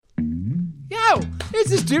It's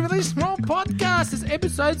a Stupidly Small Podcast. It's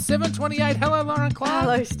episode 728. Hello, Lauren Clark.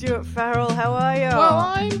 Hello, Stuart Farrell. How are you? Well,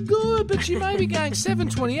 I'm good, but you may be going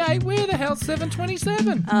 728. Where the hell's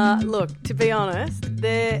 727? Look, to be honest,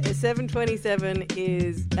 727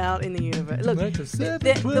 is out in the universe. Look,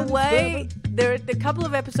 the way there are a couple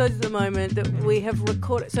of episodes at the moment that we have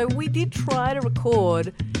recorded. So we did try to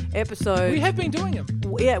record episodes. We have been doing them.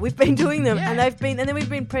 Yeah, we've been doing them, Yeah. and then we've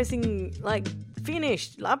been pressing like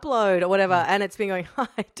finished, upload or whatever, and it's been going, I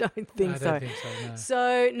don't think so. No.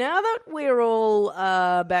 So now that we're all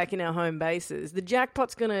back in our home bases, the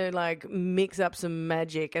jackpot's going to like mix up some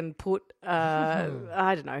magic and put, I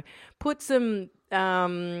don't know, put some,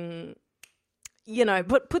 put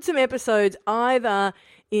some episodes either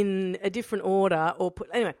in a different order or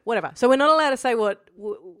anyway, whatever. So we're not allowed to say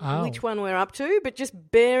which one we're up to, but just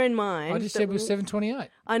bear in mind. I just said it was 728.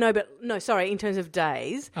 I know, but no, sorry, in terms of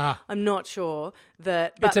days, I'm not sure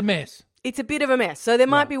that. It's a mess. It's a bit of a mess. So there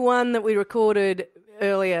might be one that we recorded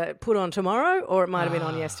earlier put on tomorrow, or it might have been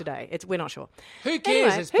on yesterday. We're not sure. Who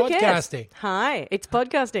cares? Anyway, It's who podcasting. Cares? Hi, it's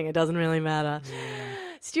podcasting. It doesn't really matter. Yeah.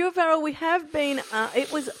 Stuart Farrell, we have been, it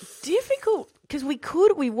was difficult because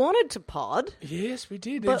we wanted to pod. Yes, we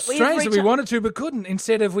did. But It's strange that we wanted to but couldn't,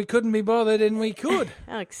 instead of we couldn't be bothered and we could.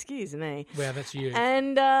 Oh, excuse me. Well, that's you.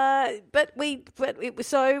 And, I've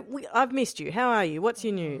missed you. How are you? What's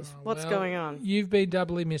your news? What's going on? You've been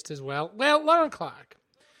doubly missed as well. Well, Lauren Clark,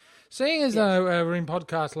 seeing as though we're in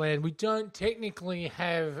podcast land, we don't technically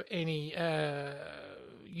have any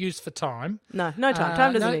use for time. No time.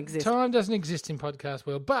 Time doesn't exist. Time doesn't exist in podcast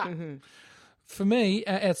world. But for me,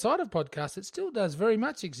 outside of podcasts, it still does very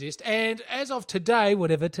much exist. And as of today,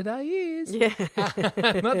 whatever today is,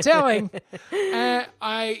 not telling,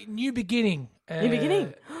 a new beginning. New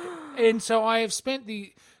beginning? And so I have spent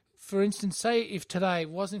for instance, say if today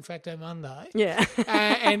was in fact a Monday,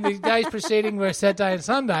 and the days preceding were Saturday and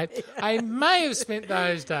Sunday, I may have spent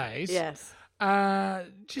those days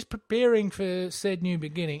just preparing for said new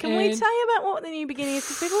beginning. Can we tell you about what the new beginning is?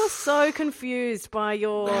 Because people are so confused by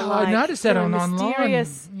your. Well, I noticed that on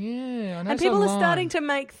mysterious. online. Yeah, I noticed and people online. are starting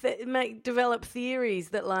to develop theories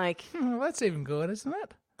that like. Well, that's even good, isn't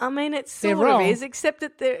it? I mean, it They're sort wrong. of is, except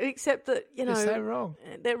that you know They're so wrong.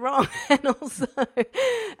 They're wrong, and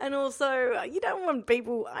also, you don't want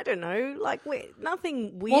people. I don't know, like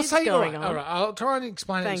nothing weird's going on. All right, I'll try and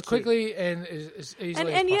explain it as quickly and as easily as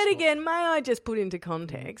possible. And yet again, may I just put into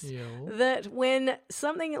context that when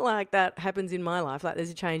something like that happens in my life, like there's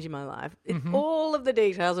a change in my life, all of the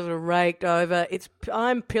details of it are raked over.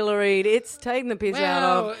 I'm pilloried. It's taken the piss out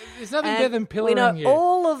of. There's nothing better than pillorying we know you.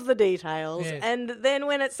 all of the details, Yes. and then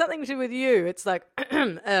when it's something to do with you, it's like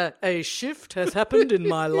a shift has happened in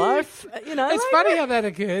my life. You know, it's funny how that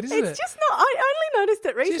occurred, isn't it? It's just not. I only noticed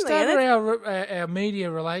it recently. Just over our media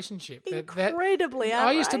relationship. Incredibly outrageous.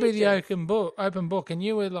 I used to be the open book, and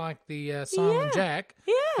you were like the Simon Jack,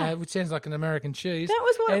 which sounds like an American cheese. That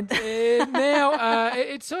was what. And now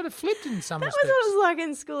it sort of flipped in some respects. That was what it was like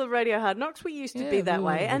in School of Radio Hard Knocks. We used to be that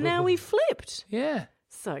way, and now we flipped. Yeah.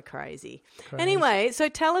 So crazy. Anyway, so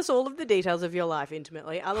tell us all of the details of your life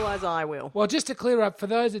intimately, otherwise I will. Well, just to clear up, for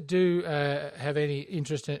those that do have any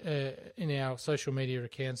interest in our social media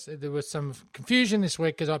accounts, there was some confusion this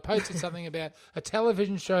week because I posted something about a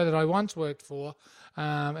television show that I once worked for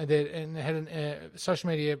and had social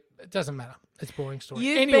media. It doesn't matter. It's a boring story.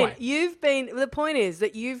 The point is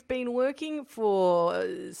that you've been working for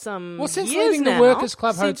some since years leaving now, the Workers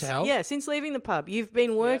Club Hotel. Yeah, since leaving the pub. You've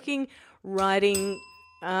been working, writing...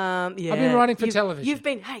 I've been writing for television. You've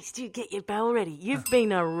been, hey, Stu, get your bell ready. You've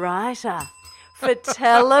been a writer for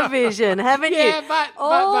television, haven't you? Yeah, but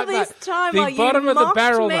this time, the bottom of the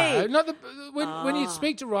barrel, me. though. Not when you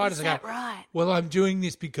speak to writers, Is I that go, right? well, I'm doing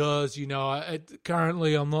this because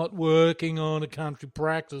currently I'm not working on a country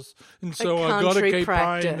practice, and so I've got to keep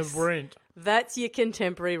paying the rent. That's your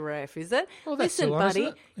contemporary ref, is it? Well, that's Listen, the one, buddy,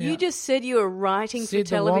 isn't it? Yeah. you just said you were writing Sid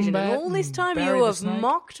for television, the and Wombat all this time Barry you the have Snake.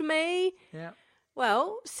 mocked me. Yeah.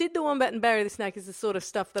 Well, Sid the Wombat and Barry the Snake is the sort of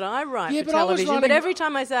stuff that I write for but I was television. But every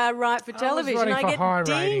time I say I write for television, I was writing I for get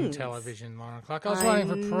high-rating dings. television, Lauren Clark. I was writing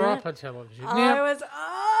for proper television.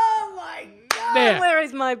 Oh my God, where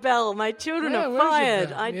is my bell? My children are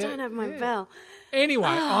fired. I don't have my bell. Anyway,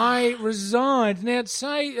 I resigned. Now,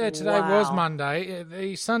 say today was Monday.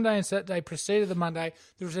 The Sunday and Saturday preceded the Monday.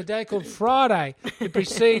 There was a day called Friday that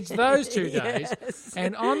precedes those 2 days. Yes.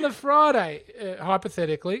 And on the Friday,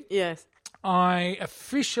 hypothetically, yes, I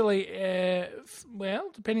officially,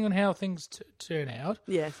 depending on how things turn out,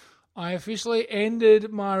 yes, I officially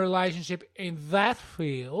ended my relationship in that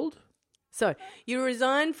field So you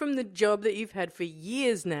resigned from the job that you've had for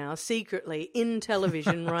years now, secretly in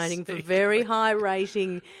television, writing for very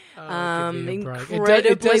high-rating,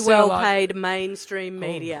 incredibly well-paid mainstream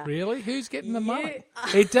media. Really? Who's getting the money?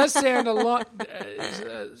 It does sound a lot.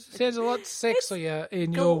 Sounds a lot sexier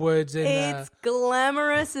in your words. It's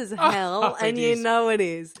glamorous as hell, and you know it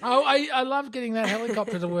is. Oh, I love getting that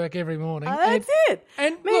helicopter to work every morning. That's it.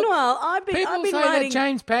 And meanwhile, people I've been say writing. that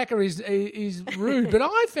James Packer is rude, but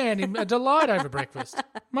I found him a delight over breakfast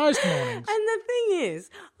most mornings. And the thing is,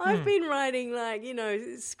 I've been writing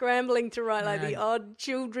scrambling to write the odd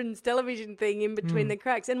children's television thing in between the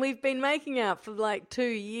cracks, and we've been making out for 2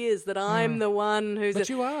 years that I'm the one who's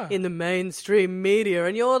you are. in the mainstream media,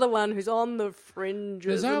 and you're the one who's on the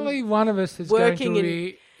fringes. There's only one of us that's working going to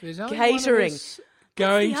be catering.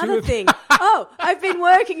 Going That's to the other thing. Oh, I've been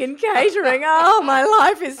working in catering. Oh, my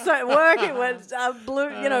life is so working with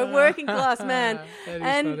working class man. That is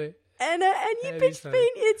funny. And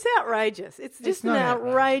it's outrageous. It's just an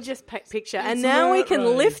outrageous picture. And now we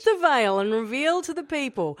can lift the veil and reveal to the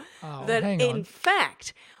people that, in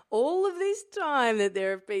fact, all of this time that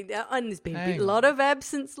there have been, and there's been a lot of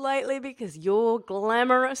absence lately because your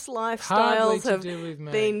glamorous lifestyles have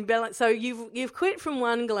been balanced. So you've quit from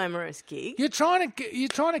one glamorous gig. You're trying to kick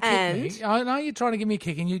me. I know you're trying to give me a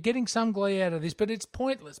kick, and you're getting some glee out of this, but it's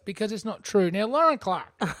pointless because it's not true. Now, Lauren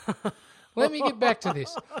Clark. Let me get back to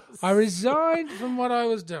this. I resigned from what I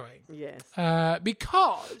was doing. Yes.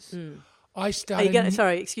 Because I started...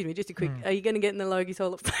 excuse me, just a quick... Are you going to get in the Logies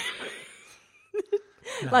Hall of Fame?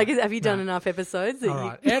 No, have you done enough episodes? All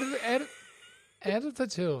right. Out of the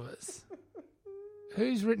two of us, who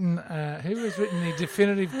has written the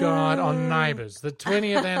definitive guide on Neighbours, the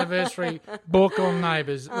 20th anniversary book on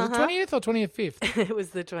Neighbours? Was it 20th or 25th? It was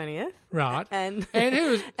the 20th. Right. And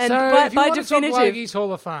who was... And so if you want to talk Logies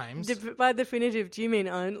Hall of Fame... By definitive, do you mean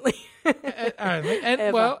only? Only. And,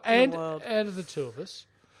 out of the two of us,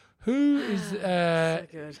 who is so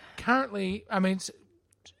good. Currently... I mean...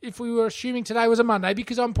 If we were assuming today was a Monday,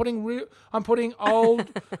 because I'm putting old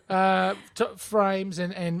frames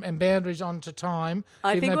and boundaries onto time,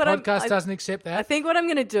 even though podcast doesn't accept that. I think what I'm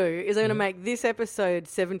going to do is I'm going to make this episode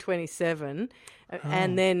 727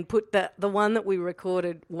 and then put the one that we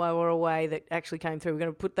recorded while we're away that actually came through. We're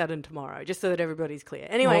going to put that in tomorrow, just so that everybody's clear.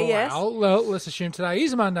 Anyway, yes. Well, let's assume today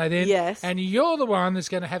is a Monday then. Yes. And you're the one that's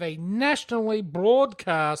going to have a nationally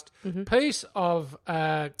broadcast piece of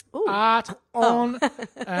art on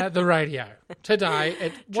the radio today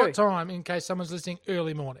at what time, in case someone's listening,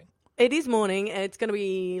 early morning? It is morning. It's going to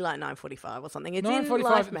be 9:45 or something. It's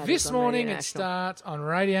 9:45 this morning. It starts on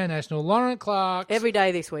Radio National. Lauren Clark. Every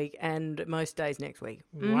day this week and most days next week.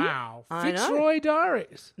 Wow. Fitzroy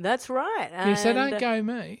Diaries. That's right. You said don't go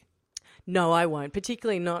me. No, I won't,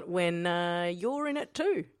 particularly not when you're in it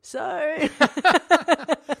too. So,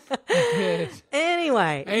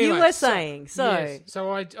 anyway, you were saying so. Yes.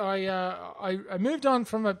 So I moved on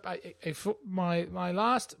from my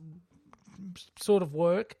last sort of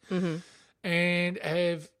work and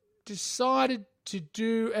have decided to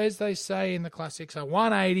do, as they say in the classics, a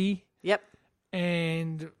 180. Yep.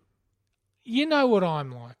 And you know what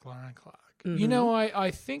I'm like, Lauren Clark. You know,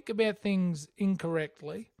 I think about things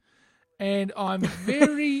incorrectly. And I'm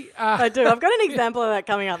very... I do. I've got an example of that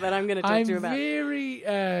coming up that I'm going to talk to you about. I'm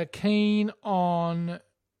very keen on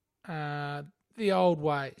the old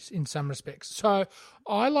ways in some respects. So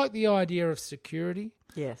I like the idea of security.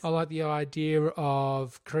 Yes. I like the idea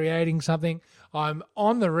of creating something. I'm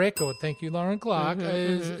on the record, thank you, Lauren Clark,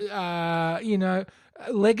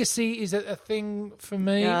 legacy is a thing for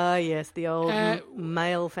me. Ah, yes, the old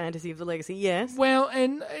male fantasy of the legacy, yes. Well,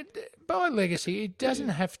 and by legacy, it doesn't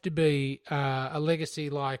have to be a legacy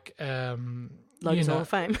like... Logies Hall of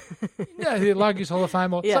Fame. The Logies Hall of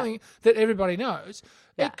Fame or something that everybody knows.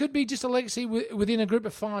 Yeah. It could be just a legacy within a group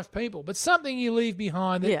of 5 people, but something you leave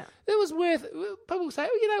behind that was worth... People say,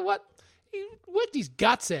 you know what? He worked his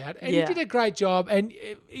guts out and he did a great job and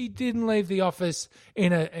he didn't leave the office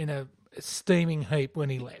in a steaming heap when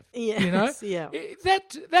he left. Yes, you know? Yeah.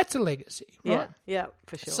 That's a legacy, right? Yeah,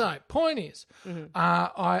 for sure. So, point is,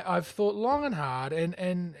 I've thought long and hard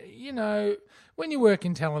and you know, when you work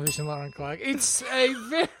in television, Lauren Clark, it's a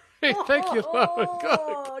very... Thank you, Lauren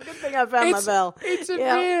Clark. Good thing I found my bell. It's a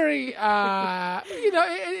very,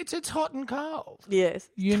 it's hot and cold. Yes.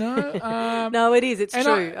 You know? No, it is. It's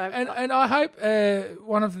true. And I hope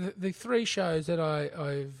one of the 3 shows that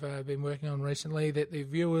I've been working on recently that the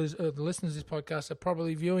viewers, or the listeners of this podcast are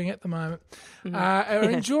probably viewing at the moment, are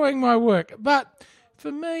enjoying my work. But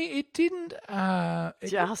for me, it didn't.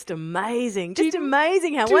 Just amazing. Just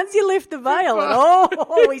amazing how once you lift the veil,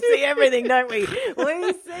 we see everything, don't we? We see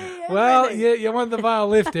everything. Well, you want the veil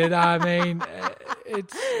lifted. I mean,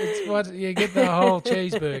 it's what you get the whole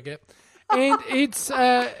cheeseburger, and it's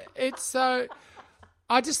so.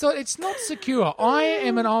 I just thought it's not secure. I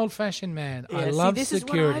am an old-fashioned man. Yeah, I love this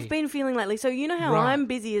security. Is what I've been feeling lately. So you know how I'm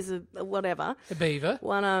busy as a whatever, a beaver,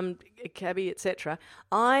 a cabbie, etc.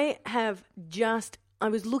 I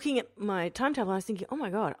was looking at my timetable and I was thinking, oh my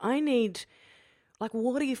God, I need, like,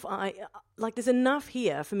 what if there's enough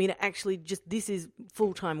here for me to actually this is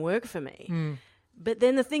full-time work for me. Mm. But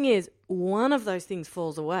then the thing is, one of those things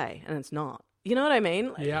falls away and it's not. You know what I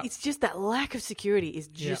mean? Yeah. It's just that lack of security is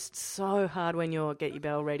just so hard when you're get your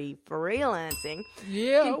bell ready for freelancing.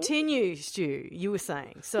 Yeah. Continue, Stu, you were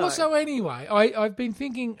saying. So anyway, I've been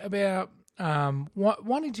thinking about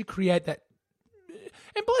wanting to create that,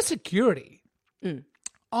 and by security,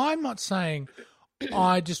 I'm not saying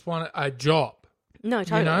I just want a job. No,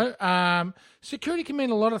 totally. You know, security can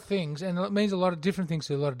mean a lot of things, and it means a lot of different things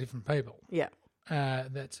to a lot of different people. Yeah.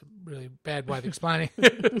 That's a really bad way of explaining.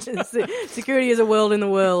 Security is a world in the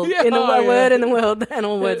world, word in the world, and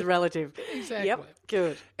all words are relative. Exactly. Yep,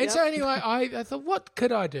 good. And so anyway, I thought, what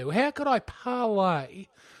could I do? How could I parlay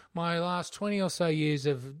my last 20 or so years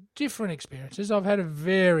of different experiences? I've had a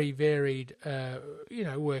very varied,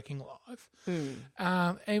 working life.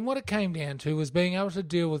 And what it came down to was being able to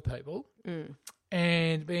deal with people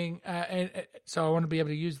and being, so I want to be able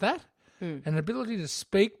to use that. An ability to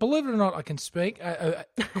speak. Believe it or not, I can speak.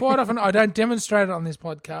 Quite often, I don't demonstrate it on this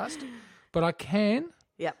podcast, but I can.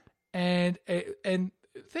 Yep. And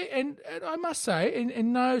I must say,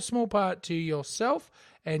 in no small part to yourself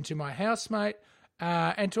and to my housemate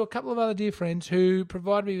and to a couple of other dear friends who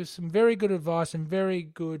provided me with some very good advice and very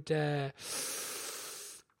good,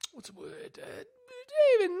 what's the word?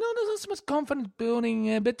 Even not so much confidence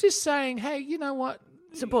building, but just saying, hey, you know what?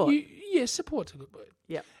 Support. Support's a good word.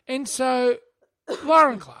 Yep. And so,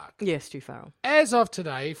 Lauren Clark. Yes, Stu Farrell. As of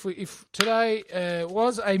today, if today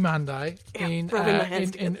was a Monday in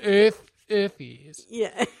Earth years,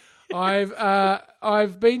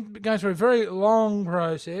 I've been going through a very long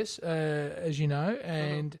process, as you know,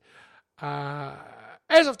 and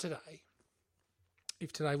as of today,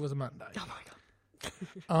 if today was a Monday, oh my God,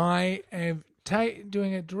 I am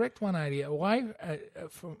doing a direct 180 away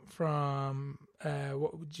from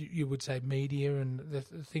what you would say media and the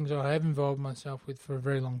things I have involved myself with for a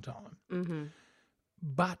very long time,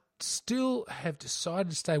 but still have decided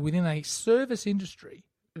to stay within a service industry,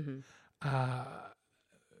 and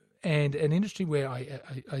an industry where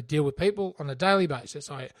I deal with people on a daily basis.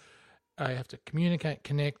 I have to communicate,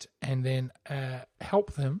 connect, and then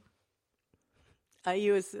help them. Are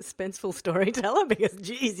you a suspenseful storyteller? Because,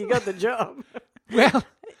 geez, you got the job. Well,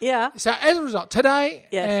 yeah. So as a result, today,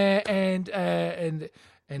 yes. And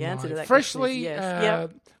my freshly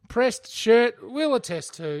yes. pressed shirt will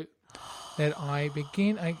attest to that I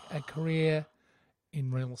begin a career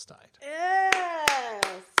in real estate. Yes.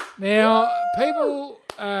 Now, people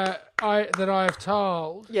that I have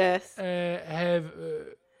told yes. Have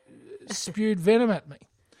spewed venom at me.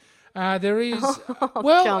 There is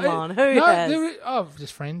come on, who has? There is,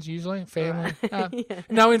 just friends usually, family.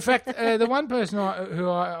 No, in fact, the one person who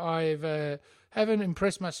I've haven't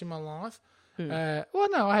impressed much in my life. I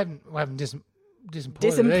haven't disappointed.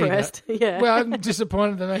 Disimpressed, yeah. Well, I haven't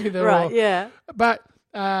disappointed them either. Right, yeah. But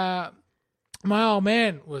my old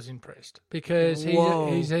man was impressed because he's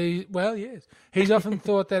often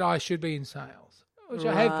thought that I should be in sales, which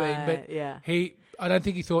I have been, but I don't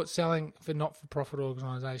think he thought selling for not-for-profit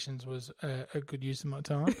organisations was a good use of my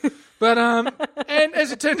time. But and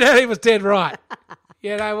as it turned out, he was dead right.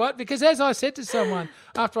 You know what? Because as I said to someone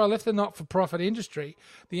after I left the not-for-profit industry,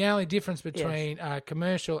 the only difference between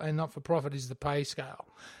commercial and not-for-profit is the pay scale.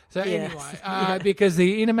 So anyway, because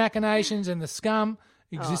the inner machinations and the scum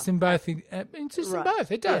exist in both. In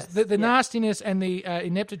both. It does. Yes. The nastiness and the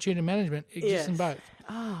ineptitude in management exist in both.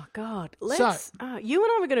 Oh, God. Let's. You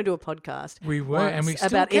and I were going to do a podcast. We were, and we still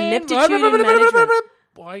about can. ineptitude in management.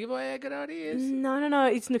 Why give away our good ideas? No.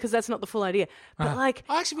 It's because that's not the full idea. But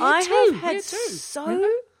actually, I have had so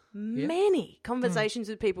many conversations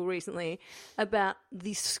with people recently about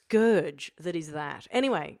the scourge that is that.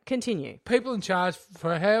 Anyway, continue. People in charge,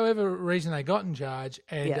 for however reason they got in charge,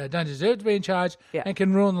 and don't deserve to be in charge, and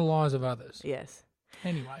can ruin the lives of others. Yes.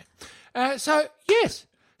 Anyway, so yes.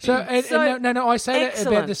 So I say that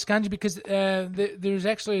about the scungy because there is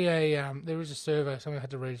actually there is a survey something I had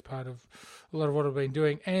to read as part of a lot of what I've been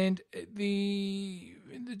doing, and the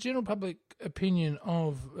the general public opinion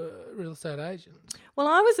of real estate agents Well,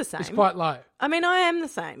 I was the same. is quite low. I mean, I am the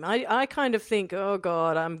same. I kind of think, oh,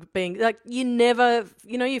 God, I'm being... Like, you never...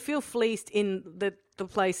 You know, you feel fleeced in the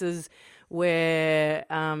places where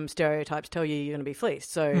stereotypes tell you you're going to be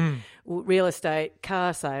fleeced. So real estate,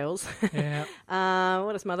 car sales. Yeah.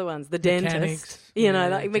 What are some other ones? The Mechanics. dentist. You know,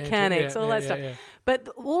 like dentist. mechanics, all that stuff. Yeah. But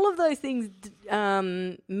all of those things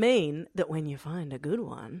mean that when you find a good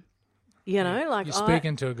one, you know, like... You're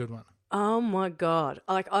speaking to a good one. Oh my God!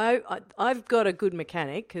 Like I've got a good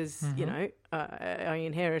mechanic because you know I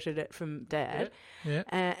inherited it from Dad,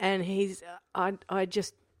 and he's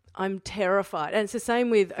I'm terrified, and it's the same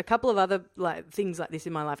with a couple of other like things like this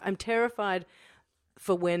in my life. I'm terrified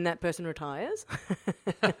for when that person retires.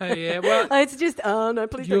 Yeah, well, it's just no,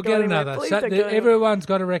 please you'll don't go get anywhere. another. Please So don't go anywhere. everyone's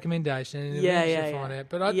got a recommendation, and Yeah, eventually find out.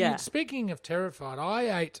 But speaking of terrified,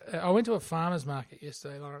 I went to a farmer's market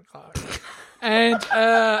yesterday, Lauren Clark, and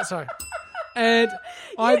sorry. And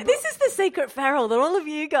this is the secret Farrell that all of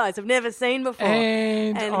you guys have never seen before.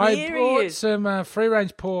 And I here bought he is. some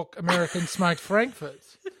free-range pork American smoked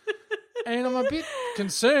frankfurts. And I'm a bit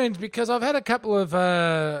concerned because I've had a couple of,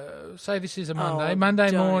 say this is a Monday,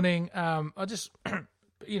 Monday morning, I just,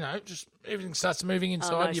 just everything starts moving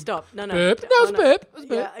inside. Oh, no, stop. No. Burp. No, it was burp. It was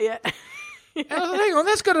burp. Yeah. And I thought, hang on,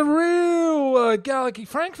 that's got a real garlicky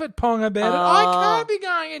Frankfurt pong about it. I can't be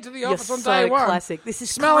going into the office on day one. Classic. This is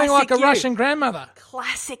smelling like a you. Russian grandmother.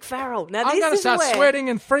 Classic Farrell. Now I'm going to start sweating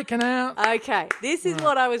and freaking out. Okay, this is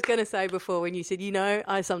what I was going to say before when you said,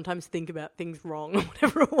 I sometimes think about things wrong or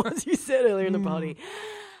whatever it was you said earlier in the party.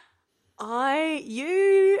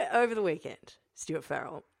 You over the weekend, Stuart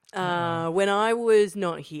Farrell, when I was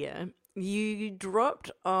not here, you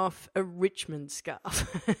dropped off a Richmond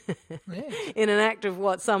scarf in an act of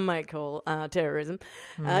what some may call terrorism.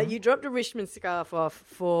 You dropped a Richmond scarf off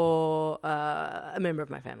for a member of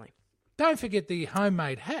my family. Don't forget the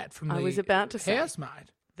homemade hat from the I was about to say,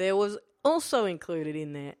 housemaid. There was also included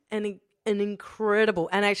in there an incredible,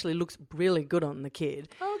 and actually looks really good on the kid.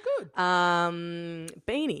 Oh, good.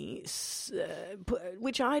 Beanie,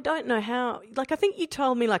 which I don't know how. Like, I think you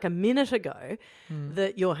told me like a minute ago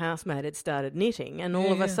that your housemate had started knitting, and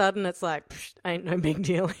all of a sudden it's like, ain't no big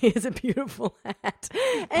deal. Here's a beautiful hat.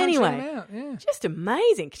 Anyway, just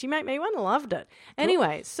amazing. She made me one. Loved it.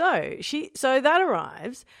 Anyway, so that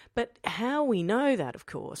arrives. But how we know that, of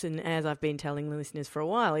course, and as I've been telling the listeners for a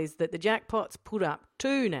while, is that the Jackpot's put up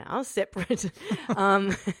 2 now separate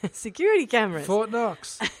security cameras. Fort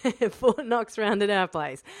Knox. Fort Knox rounded our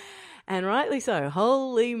place. And rightly so.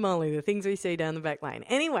 Holy moly, the things we see down the back lane.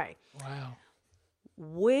 Anyway. Wow.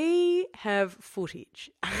 We have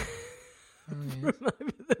footage from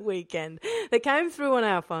over the weekend that came through on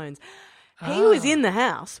our phones. He was in the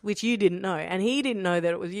house, which you didn't know, and he didn't know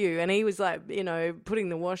that it was you. And he was like, putting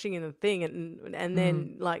the washing in the thing, and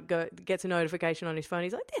then gets a notification on his phone.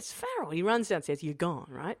 He's like, "That's Farrell." He runs downstairs. You're gone,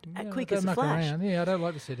 right? Quick as a flash. Around. Yeah, I don't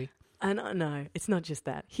like the city. And no, it's not just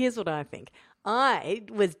that. Here's what I think. I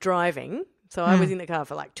was driving, so I was in the car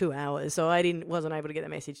for like 2 hours, so I wasn't able to get the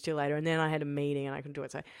message till later, and then I had a meeting and I couldn't do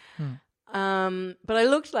it. So. But I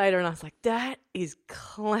looked later and I was like, that is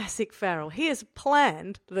classic Farrell. He has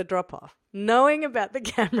planned the drop-off. Knowing about the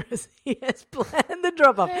cameras, he has planned the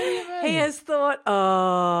drop-off. He has thought,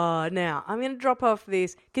 now I'm going to drop off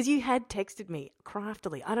this, because you had texted me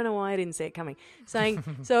craftily. I don't know why I didn't see it coming, saying,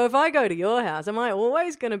 so if I go to your house, am I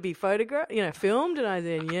always going to be filmed? And I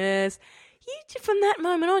said, yes. From that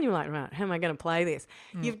moment on, you're like, right, how am I going to play this?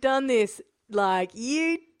 You've done this. Like,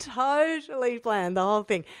 you totally planned the whole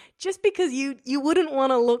thing just because you wouldn't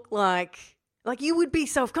want to look like you would be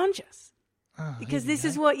self-conscious. Because this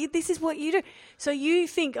is what you do. So you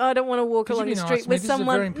think, I don't want to walk along the street with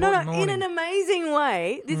someone. No, in an amazing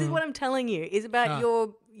way. This is what I'm telling you is about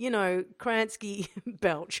your, Kransky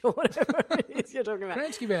Belch or whatever it is you're talking about.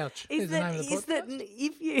 Kransky Belch is the name of the podcast.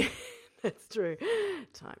 If you... That's true.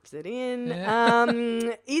 Types it in. Yeah.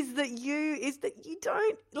 Is that you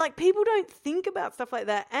don't, like, people don't think about stuff like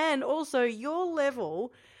that. And also your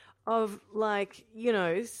level of, like,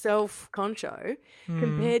 self-concho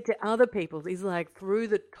compared to other people's is like through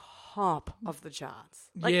the top of the charts.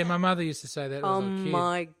 Like, yeah, my mother used to say that. Oh as a kid.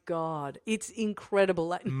 My God. It's incredible.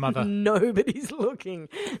 Like, mother. Nobody's looking.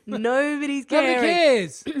 Nobody's caring. Nobody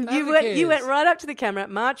cares. You went right up to the camera,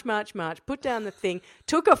 march, put down the thing,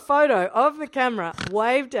 took a photo of the camera,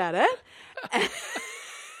 waved at it,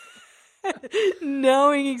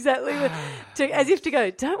 knowing exactly as if to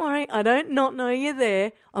go, don't worry, I don't not know you're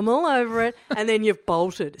there. I'm all over it. And then you've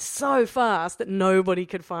bolted so fast that nobody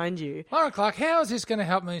could find you. Lauren Clark, how is this going to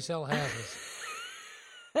help me sell houses?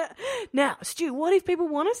 Now, Stu, what if people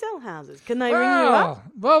want to sell houses? Can they ring you up?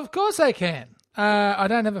 Well, of course they can. I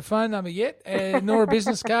don't have a phone number yet, nor a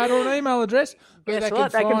business card or an email address. Guess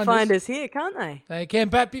what? They can find us here, can't they? They can.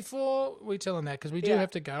 But before we tell them that, because we do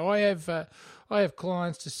have to go, I have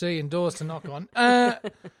clients to see and doors to knock on. How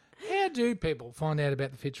do people find out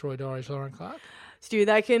about the Fitzroy Diaries, Lauren Clark? Stu,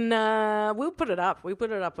 they can. We'll put it up. We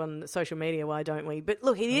put it up on social media. Why don't we? But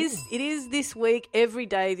look, it is this week, every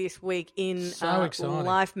day this week in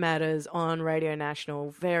Life Matters on Radio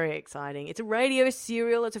National. Very exciting. It's a radio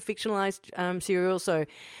serial. It's a fictionalized serial. So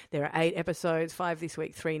there are 8 episodes, 5 this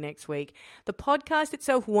week, 3 next week. The podcast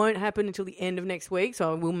itself won't happen until the end of next week.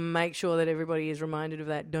 So we'll make sure that everybody is reminded of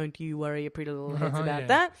that. Don't you worry your pretty little heads about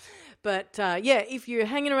that. But, if you're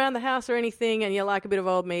hanging around the house or anything and you like a bit of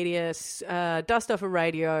old media, dust off a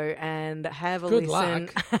radio and have a listen. Good luck.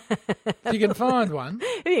 If you can find one.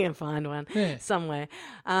 If you can find one somewhere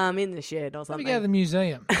in the shed or something. Maybe go to the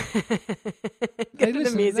museum.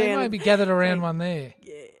 They might be gathered around one there.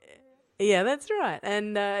 Yeah, that's right.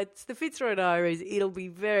 And it's the Fitzroy Diaries. It'll be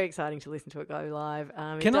very exciting to listen to it go live.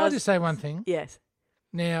 Can I just say one thing? Yes.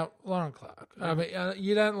 Now, Lauren Clark,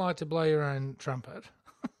 you don't like to blow your own trumpet.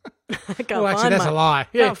 Actually, that's a lie.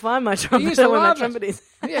 Yeah. Can't find my trumpet where my trumpet is.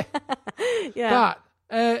 Yeah. Yeah.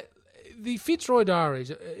 But the Fitzroy Diaries,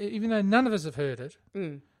 even though none of us have heard it,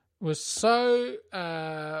 was so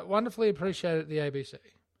wonderfully appreciated at the ABC.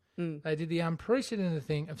 They did the unprecedented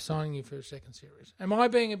thing of signing you for a second series. Am I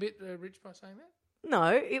being a bit rich by saying that?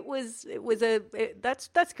 No,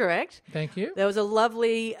 that's correct. Thank you. There was a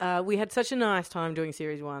lovely, we had such a nice time doing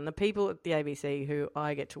series 1. The people at the ABC who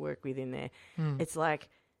I get to work with in there, it's like,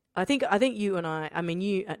 I think you and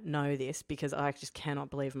you know this because I just cannot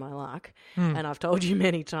believe my luck, and I've told you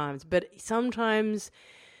many times, but sometimes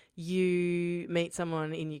you meet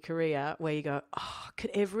someone in your career where you go, oh,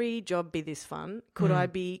 could every job be this fun?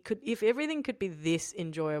 If everything could be this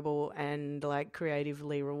enjoyable and like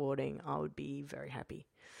creatively rewarding, I would be very happy.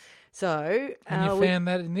 So and you found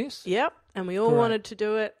that in this? Yep, and we all wanted to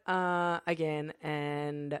do it again,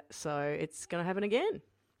 and so it's going to happen again.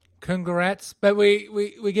 Congrats. But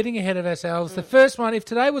we're getting ahead of ourselves. The first one, if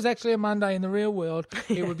today was actually a Monday in the real world,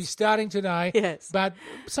 it would be starting today. Yes. But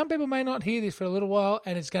some people may not hear this for a little while,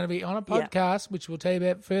 and it's going to be on a podcast, which we'll tell you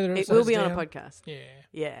about further. It will be on a podcast. Yeah.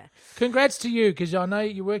 Yeah. Congrats to you, because I know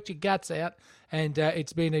you worked your guts out, and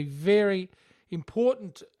it's been a very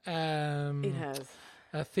important it has.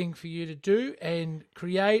 A thing for you to do and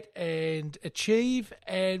create and achieve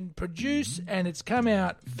and produce, and it's come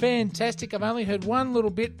out fantastic. I've only heard one little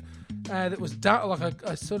bit that was done, like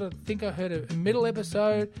I sort of think I heard a middle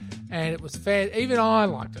episode, and it was even I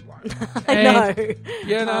liked it.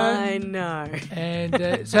 I know.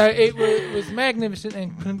 And so it was magnificent,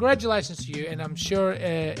 and congratulations to you, and I'm sure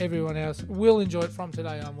everyone else will enjoy it from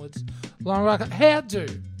today onwards. Lauren Clark, how do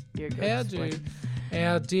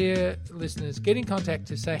our dear listeners get in contact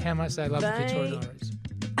to say how much they love the Fitzroy Diaries?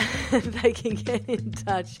 They can get in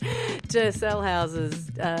touch to sell houses.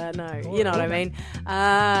 You know what I mean.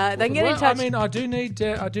 They can get in touch. I mean, I do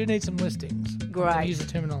need some listings. Great. To use the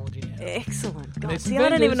terminology now. Excellent. God, see, I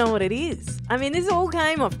don't even know what it is. I mean, this all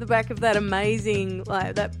came off the back of that amazing,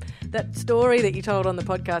 that story that you told on the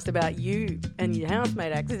podcast about you and your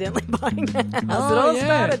housemate accidentally buying a house. It all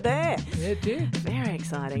started there. Yeah, it did. Very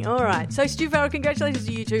exciting. All right. So, Stu Farrell, congratulations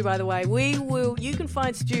to you too, by the way. You can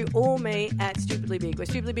find Stu or me at Stupidly Big. We're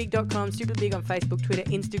stupidlybig.com, Stupidly Big on Facebook, Twitter,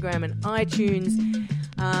 Instagram and iTunes.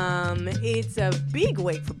 It's a big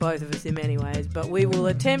week for both of us in many ways, but we will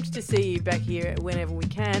attempt to see you back here whenever we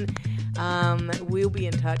can. We'll be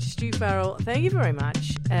in touch. Stu Farrell, thank you very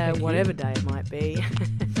much, whatever day it might be.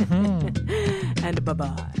 And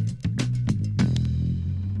bye-bye.